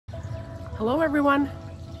Hello everyone,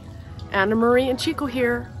 Anna Marie and Chico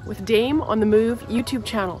here with Dame on the Move YouTube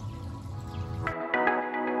channel.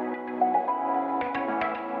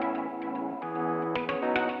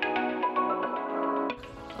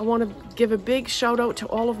 I want to give a big shout out to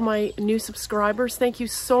all of my new subscribers. Thank you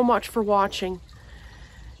so much for watching.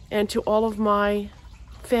 And to all of my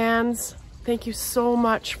fans, thank you so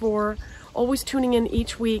much for always tuning in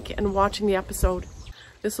each week and watching the episode.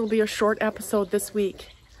 This will be a short episode this week.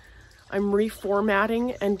 I'm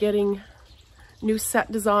reformatting and getting new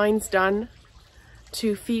set designs done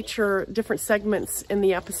to feature different segments in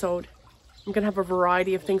the episode. I'm going to have a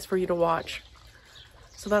variety of things for you to watch.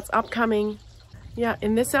 So that's upcoming. Yeah,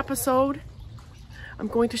 in this episode, I'm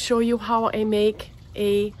going to show you how I make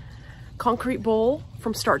a concrete bowl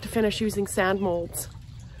from start to finish using sand molds.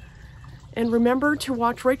 And remember to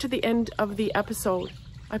watch right to the end of the episode.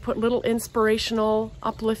 I put little inspirational,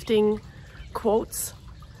 uplifting quotes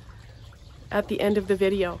at the end of the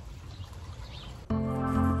video.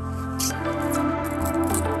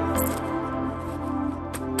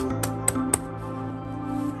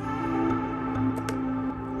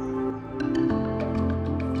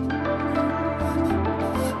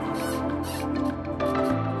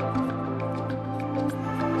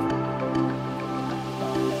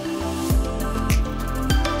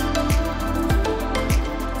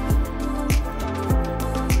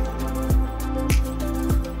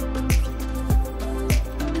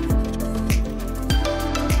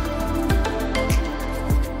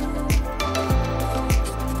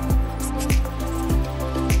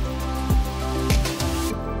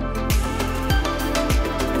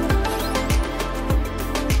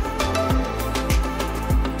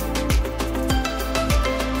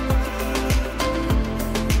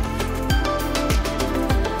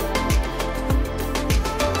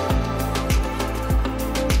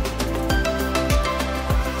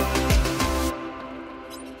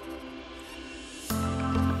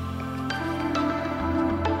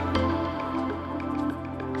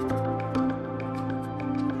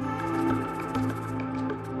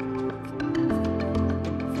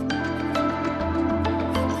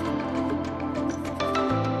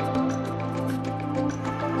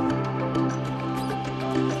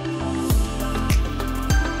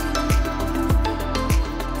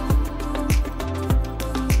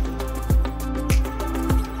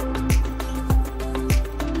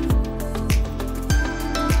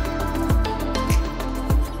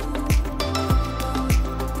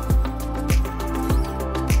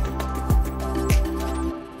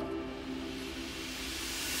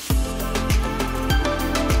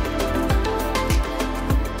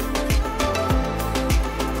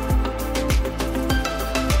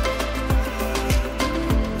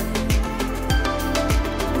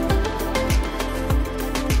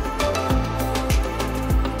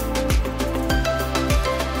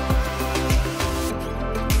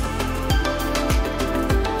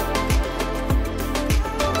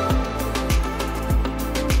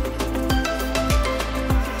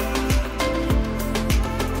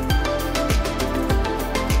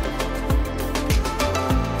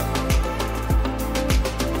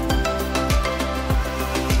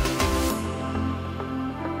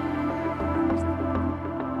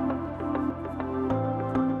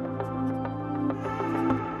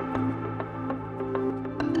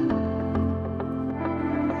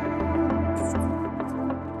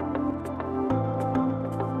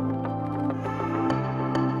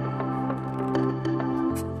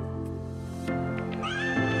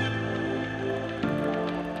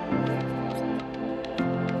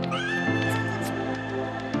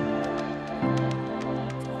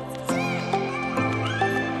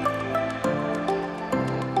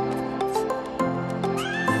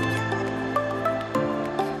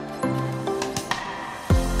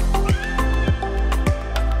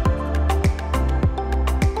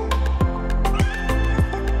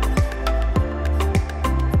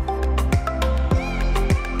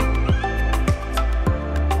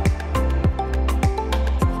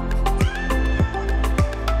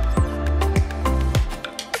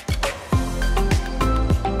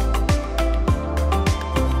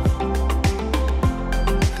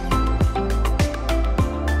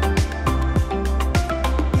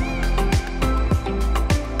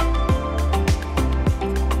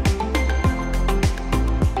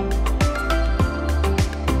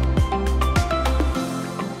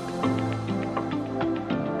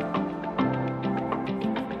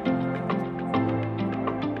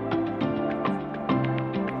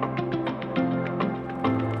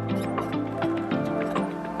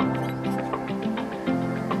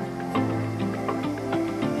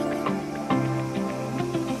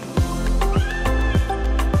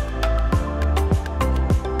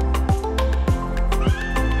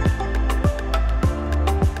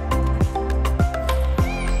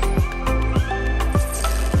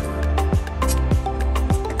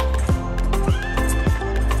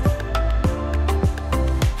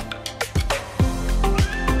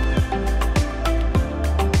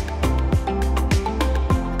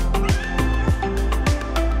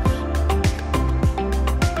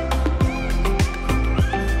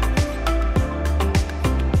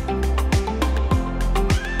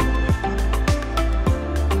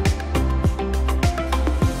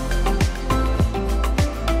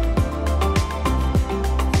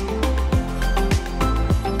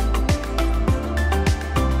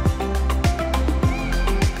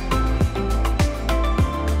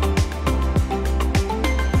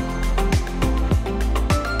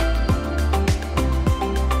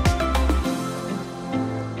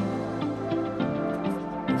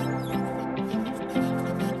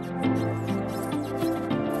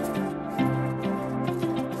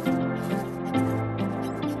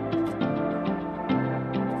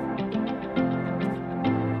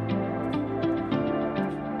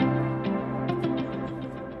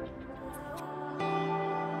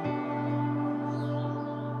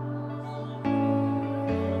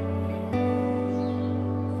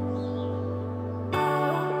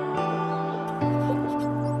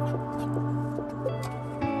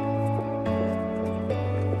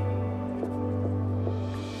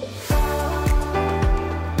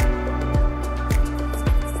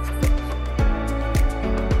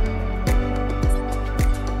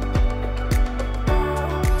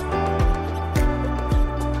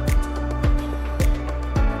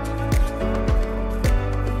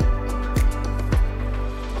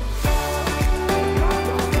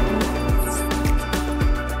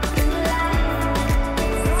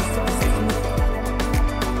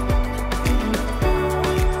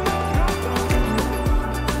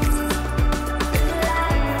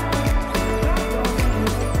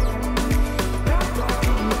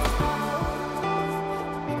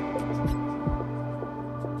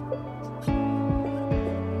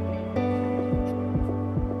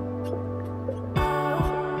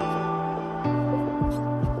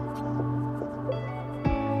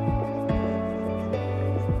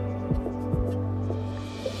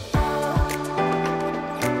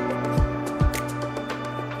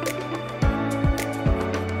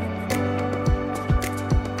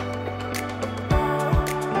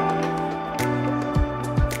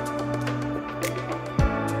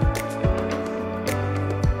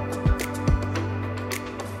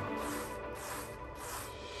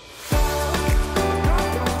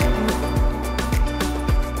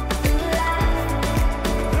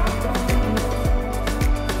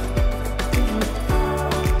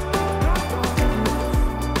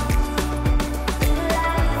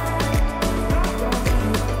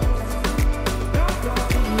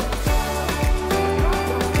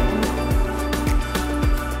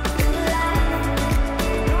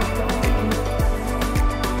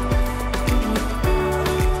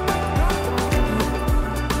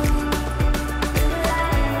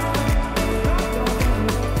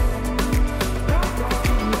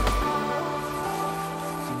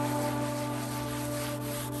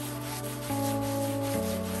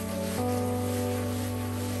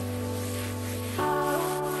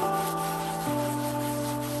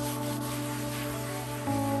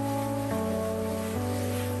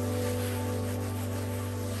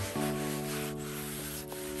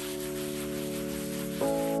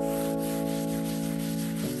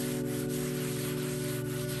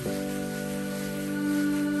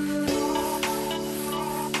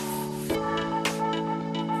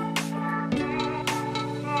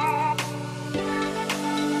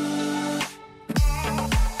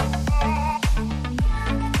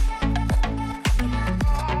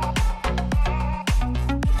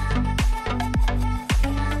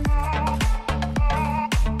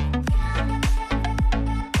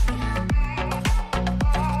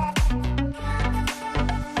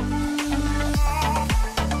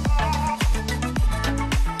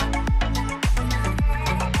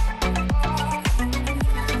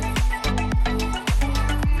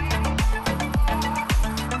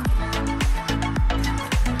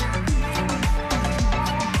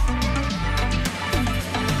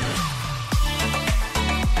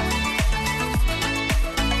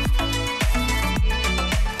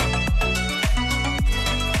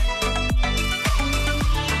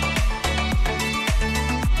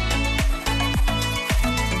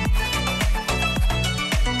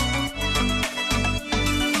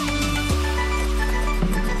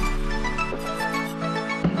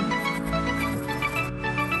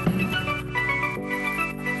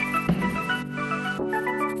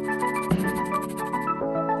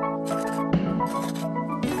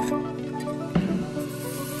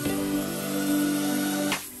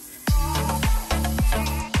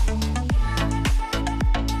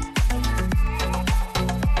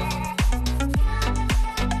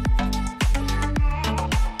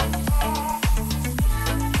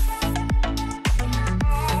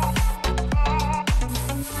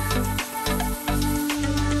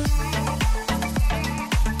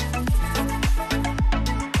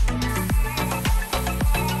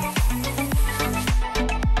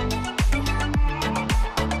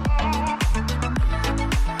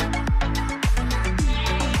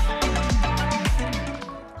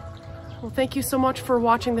 thank you so much for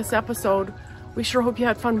watching this episode. We sure hope you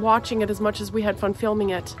had fun watching it as much as we had fun filming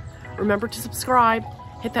it. Remember to subscribe,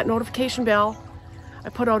 hit that notification bell. I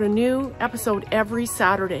put out a new episode every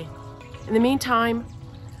Saturday. In the meantime,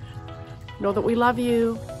 know that we love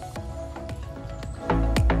you.